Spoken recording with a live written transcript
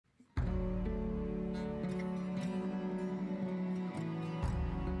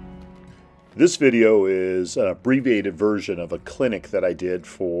This video is an abbreviated version of a clinic that I did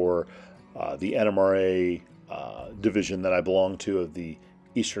for the NMRA division that I belong to of the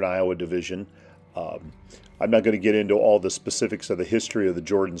Eastern Iowa division. I'm not going to get into all the specifics of the history of the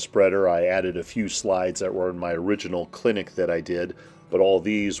Jordan spreader. I added a few slides that were in my original clinic that I did, but all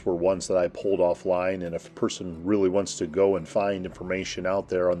these were ones that I pulled offline, and if a person really wants to go and find information out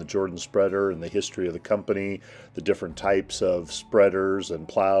there on the Jordan spreader and the history of the company, the different types of spreaders and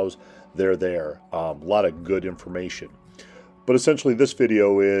plows, they're there. A lot of good information. But essentially this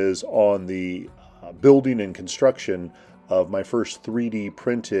video is on the building and construction of my first 3D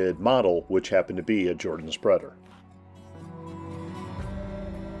printed model, which happened to be a Jordan spreader.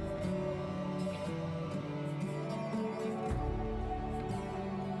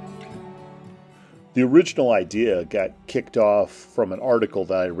 The original idea got kicked off from an article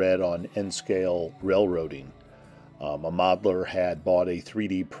that I read on N-scale railroading. A modeler had bought a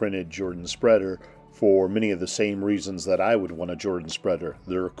 3D printed Jordan spreader for many of the same reasons that I would want a Jordan spreader.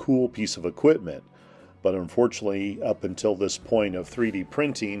 They're a cool piece of equipment, but unfortunately up until this point of 3D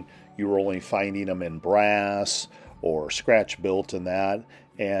printing, you were only finding them in brass or scratch built and that.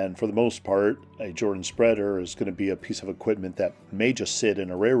 And for the most part, a Jordan spreader is going to be a piece of equipment that may just sit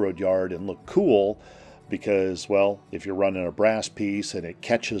in a railroad yard and look cool because, well, if you're running a brass piece and it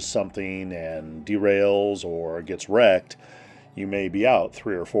catches something and derails or gets wrecked, you may be out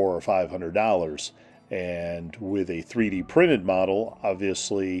 $300 or $400 or $500. And with a 3D printed model,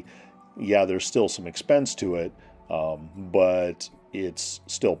 obviously, yeah, there's still some expense to it, but it's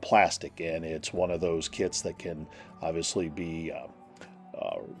still plastic, and it's one of those kits that can obviously be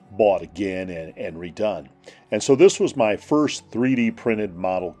bought again and redone. And so this was my first 3D printed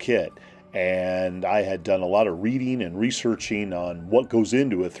model kit, and I had done a lot of reading and researching on what goes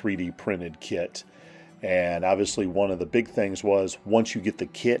into a 3D printed kit. And obviously one of the big things was once you get the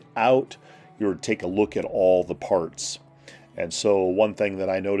kit out, you're to take a look at all the parts. And so one thing that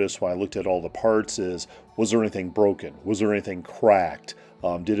I noticed when I looked at all the parts is, was there anything broken? Was there anything cracked?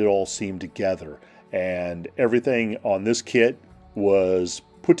 Did it all seam together? And everything on this kit was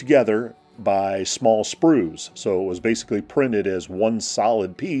put together by small sprues. So it was basically printed as one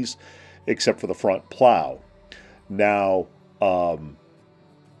solid piece, except for the front plow. Now,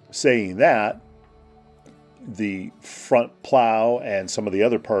 saying that, the front plow and some of the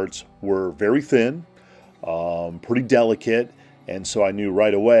other parts were very thin, pretty delicate, and so I knew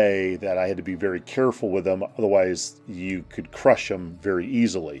right away that I had to be very careful with them, otherwise you could crush them very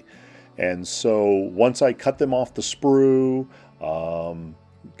easily. And so once I cut them off the sprue,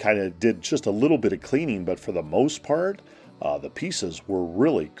 kind of did just a little bit of cleaning, but for the most part, the pieces were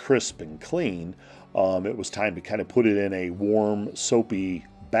really crisp and clean. It was time to kind of put it in a warm, soapy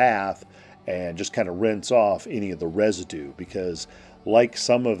bath and just kind of rinse off any of the residue, because like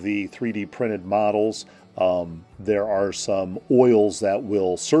some of the 3D printed models, there are some oils that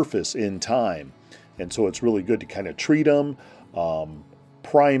will surface in time. And so it's really good to kind of treat them,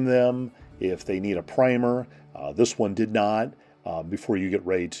 prime them if they need a primer. This one did not, before you get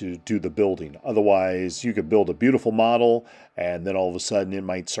ready to do the building. Otherwise, you could build a beautiful model and then all of a sudden it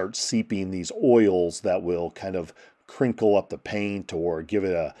might start seeping these oils that will kind of crinkle up the paint or give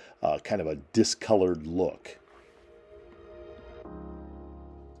it a kind of a discolored look.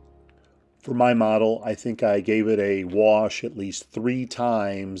 For my model, I think I gave it a wash at least 3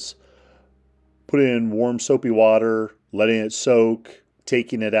 times, put it in warm soapy water, letting it soak,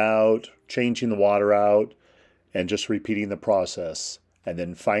 taking it out, changing the water out, and just repeating the process. And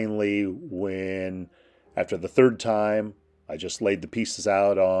then finally, after the 3rd time, I just laid the pieces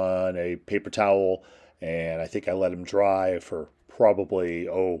out on a paper towel, and I think I let them dry for probably,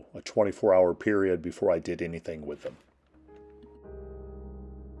 a 24-hour period before I did anything with them.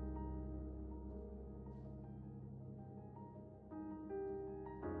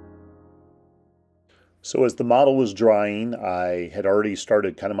 So as the model was drying, I had already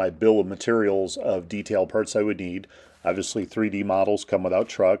started kind of my bill of materials of detail parts I would need. Obviously 3D models come without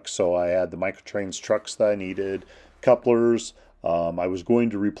trucks, so I had the Microtrains trucks that I needed, couplers. I was going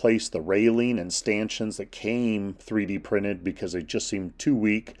to replace the railing and stanchions that came 3D printed because they just seemed too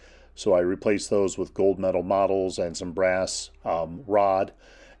weak. So I replaced those with gold metal models and some brass rod.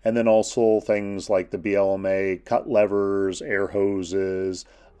 And then also things like the BLMA cut levers, air hoses,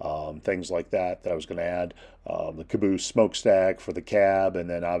 things like that I was going to add. The caboose smokestack for the cab, and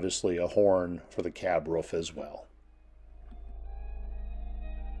then obviously a horn for the cab roof as well.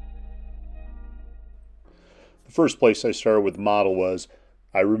 The first place I started with the model was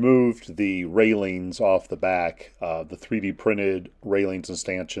I removed the railings off the back. The 3D printed railings and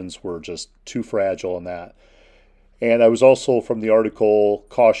stanchions were just too fragile in that. And I was also, from the article,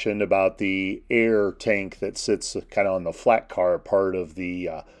 cautioned about the air tank that sits kind of on the flat car part of the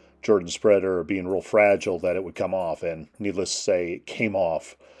Jordan spreader being real fragile, that it would come off. And needless to say, it came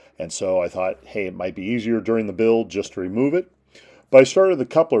off. And so I thought, hey, it might be easier during the build just to remove it. But I started the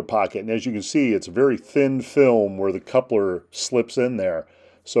coupler pocket, and as you can see, it's a very thin film where the coupler slips in there.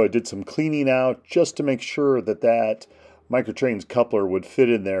 So I did some cleaning out just to make sure that that Microtrains coupler would fit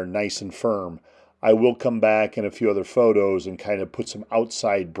in there nice and firm. I will come back in a few other photos and kind of put some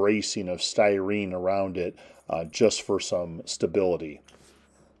outside bracing of styrene around it just for some stability.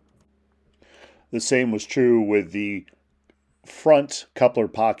 The same was true with the front coupler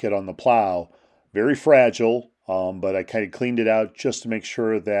pocket on the plow. Very fragile, but I kind of cleaned it out just to make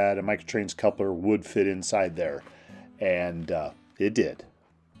sure that a Microtrains coupler would fit inside there. And it did.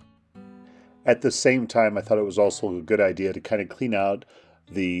 At the same time, I thought it was also a good idea to kind of clean out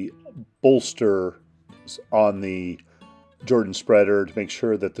the bolster on the Jordan spreader to make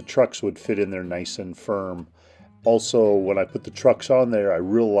sure that the trucks would fit in there nice and firm. Also, when I put the trucks on there, I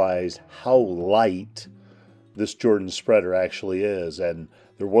realized how light this Jordan spreader actually is, and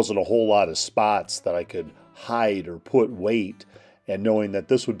there wasn't a whole lot of spots that I could hide or put weight. And knowing that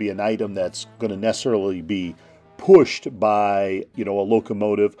this would be an item that's going to necessarily be pushed by, a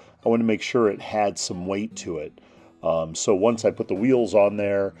locomotive, I want to make sure it had some weight to it. So once I put the wheels on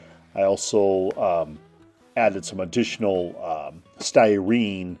there, I also added some additional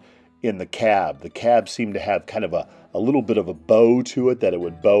styrene in the cab. The cab seemed to have kind of a little bit of a bow to it, that it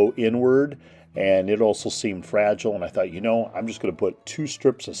would bow inward, and it also seemed fragile. And I thought, I'm just going to put 2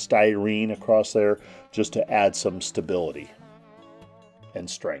 strips of styrene across there just to add some stability and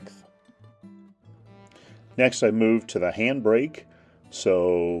strength. Next, I moved to the handbrake.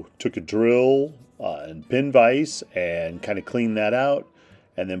 So took a drill and pin vise and kind of cleaned that out,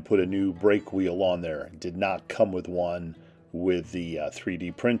 and then put a new brake wheel on there. It did not come with one with the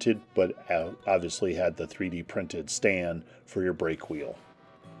 3D printed, but obviously had the 3D printed stand for your brake wheel.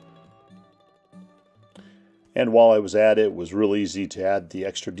 And while I was at it, it was real easy to add the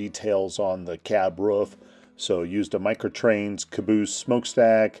extra details on the cab roof. So used a Microtrains caboose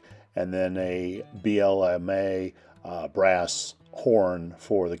smokestack and then a BLMA brass horn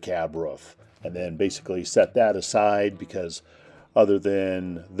for the cab roof. And then basically set that aside because other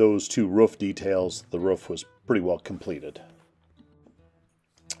than those 2 roof details, the roof was pretty well completed.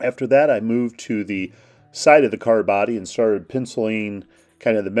 After that, I moved to the side of the car body and started penciling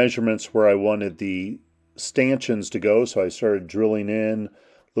kind of the measurements where I wanted the stanchions to go. So I started drilling in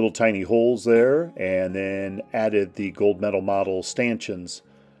little tiny holes there, and then added the gold medal model stanchions.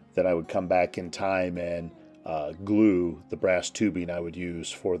 Then I would come back in time and glue the brass tubing I would use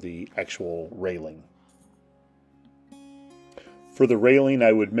for the actual railing. For the railing,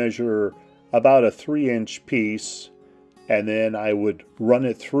 I would measure about a 3-inch piece, and then I would run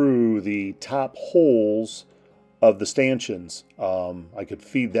it through the top holes of the stanchions. I could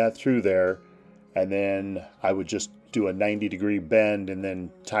feed that through there, and then I would just do a 90-degree bend and then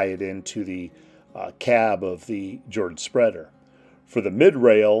tie it into the cab of the Jordan spreader. For the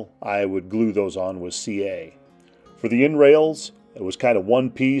mid-rail, I would glue those on with CA. For the end rails, it was kind of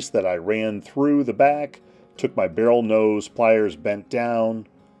one piece that I ran through the back, took my barrel nose pliers, bent down,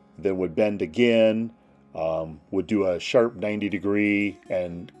 then would bend again, would do a sharp 90-degree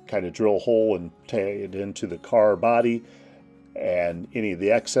and kind of drill a hole and tie it into the car body. And any of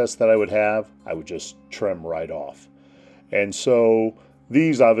the excess that I would have, I would just trim right off. And so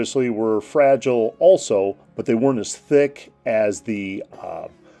these obviously were fragile also, but they weren't as thick as the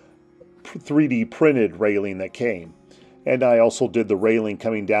 3D printed railing that came. And I also did the railing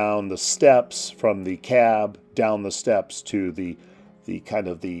coming down the steps from the cab down the steps to the kind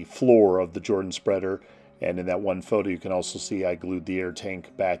of the floor of the Jordan spreader. And in that one photo, you can also see I glued the air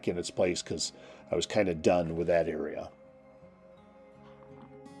tank back in its place because I was kind of done with that area.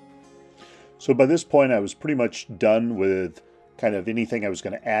 So by this point, I was pretty much done with kind of anything I was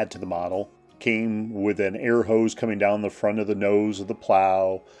going to add to the model. Came with an air hose coming down the front of the nose of the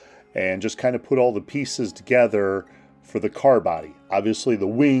plow, and just kind of put all the pieces together for the car body. Obviously the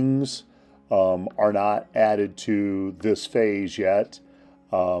wings are not added to this phase yet,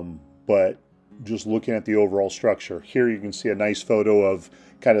 but just looking at the overall structure. Here you can see a nice photo of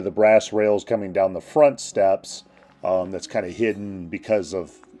kind of the brass rails coming down the front steps. That's kind of hidden because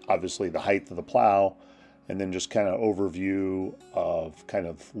of obviously the height of the plow, and then just kind of overview of kind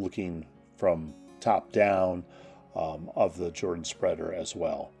of looking from top down of the Jordan spreader as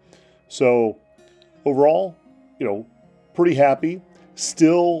well. So overall, pretty happy.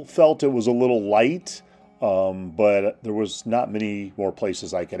 Still felt it was a little light, but there was not many more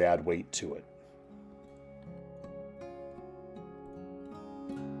places I could add weight to it.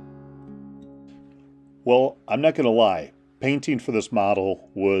 Well, I'm not going to lie. Painting for this model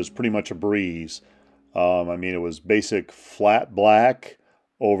was pretty much a breeze. I mean, it was basic flat black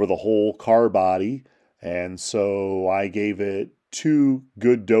over the whole car body. And so I gave it 2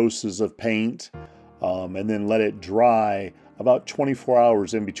 good doses of paint and then let it dry about 24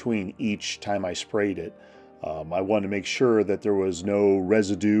 hours in between each time I sprayed it. I wanted to make sure that there was no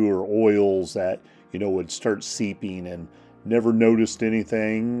residue or oils that, would start seeping, and never noticed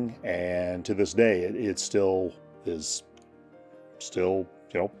anything. And to this day, it still is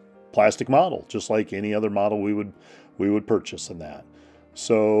plastic model, just like any other model we would purchase in that.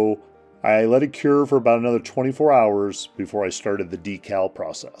 So I let it cure for about another 24 hours before I started the decal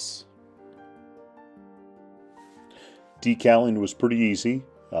process. Decaling was pretty easy,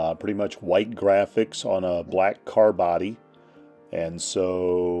 pretty much white graphics on a black car body. And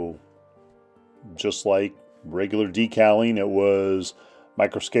so just like regular decaling, it was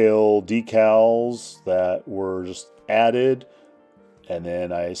microscale decals that were just added, and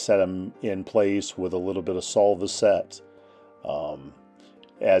then I set them in place with a little bit of Solvacet.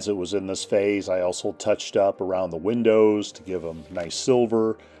 As it was in this phase, I also touched up around the windows to give them nice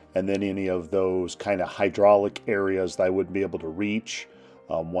silver, and then any of those kind of hydraulic areas that I wouldn't be able to reach.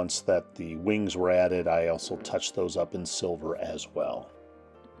 Once that the wings were added, I also touched those up in silver as well.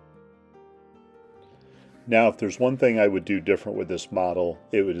 Now, if there's one thing I would do different with this model,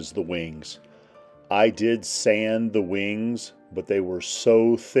 it is the wings. I did sand the wings, but they were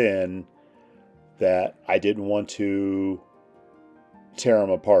so thin that I didn't want to tear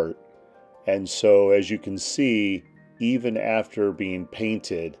them apart. And so, as you can see, even after being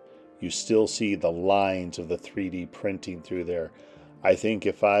painted, you still see the lines of the 3D printing through there. I think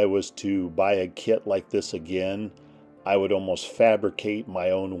if I was to buy a kit like this again, I would almost fabricate my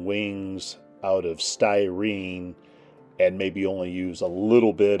own wings out of styrene and maybe only use a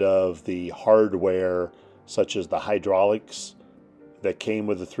little bit of the hardware, such as the hydraulics that came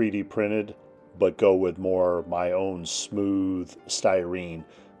with the 3D printed, but go with more my own smooth styrene,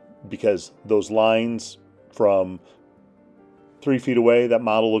 because those lines from 3 feet away, that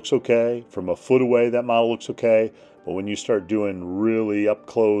model looks okay. From a foot away, that model looks okay. But when you start doing really up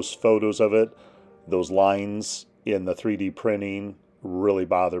close photos of it, those lines in the 3D printing really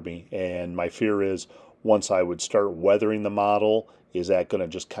bother me. And my fear is, once I would start weathering the model, is that going to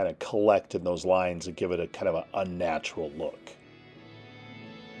just kind of collect in those lines and give it a kind of an unnatural look.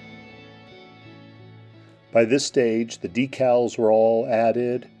 By this stage, the decals were all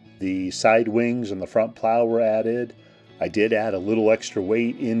added, the side wings and the front plow were added. I did add a little extra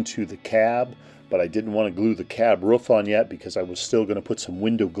weight into the cab, but I didn't want to glue the cab roof on yet because I was still going to put some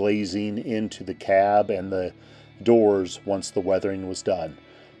window glazing into the cab and the doors once the weathering was done.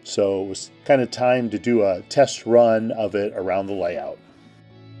 So it was kind of time to do a test run of it around the layout.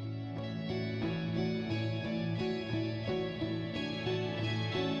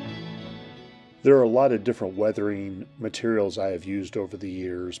 There are a lot of different weathering materials I have used over the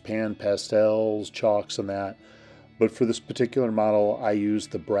years, pan pastels, chalks, and that. But for this particular model, I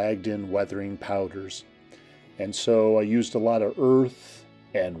used the Bragdon weathering powders. And so I used a lot of earth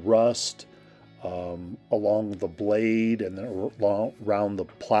and rust along the blade and around the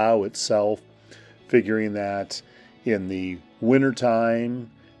plow itself, figuring that in the wintertime,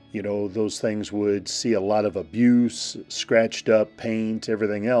 those things would see a lot of abuse, scratched up paint,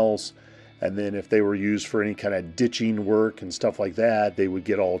 everything else. And then if they were used for any kind of ditching work and stuff like that, they would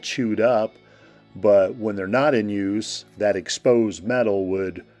get all chewed up. But when they're not in use, that exposed metal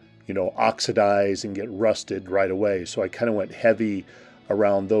would, oxidize and get rusted right away. So I kind of went heavy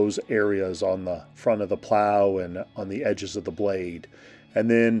around those areas on the front of the plow and on the edges of the blade. And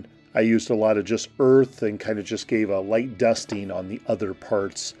then I used a lot of just earth and kind of just gave a light dusting on the other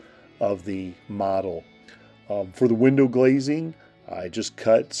parts of the model. For the window glazing, I just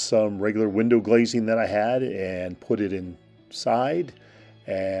cut some regular window glazing that I had and put it inside.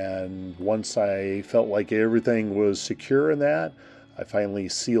 And once I felt like everything was secure in that, I finally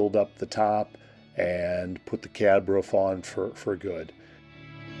sealed up the top and put the cab roof on for good.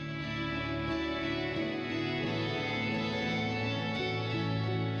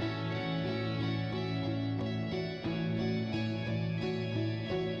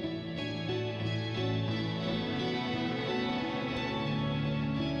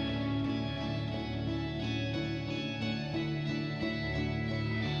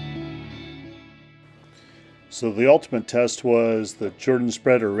 So the ultimate test was the Jordan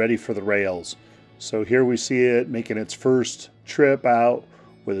spreader ready for the rails. So here we see it making its first trip out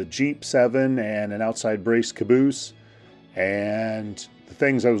with a Jeep 7 and an outside brace caboose. And the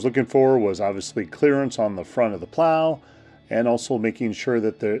things I was looking for was obviously clearance on the front of the plow and also making sure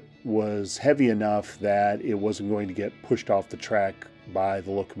that it was heavy enough that it wasn't going to get pushed off the track by the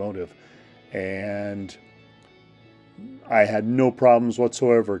locomotive. And I had no problems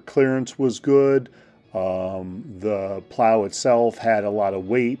whatsoever. Clearance was good. The plow itself had a lot of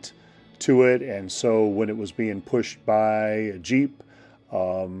weight to it, and so when it was being pushed by a Jeep,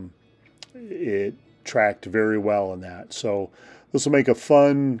 it tracked very well in that. So this will make a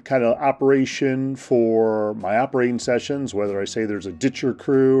fun kind of operation for my operating sessions, whether I say there's a ditcher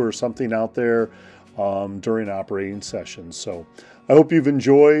crew or something out there during operating sessions. So I hope you've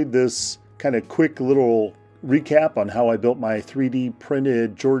enjoyed this kind of quick little recap on how I built my 3D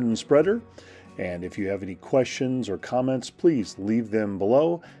printed Jordan spreader. And if you have any questions or comments, please leave them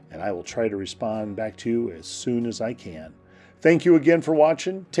below, and I will try to respond back to you as soon as I can. Thank you again for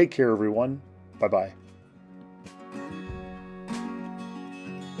watching. Take care, everyone. Bye-bye.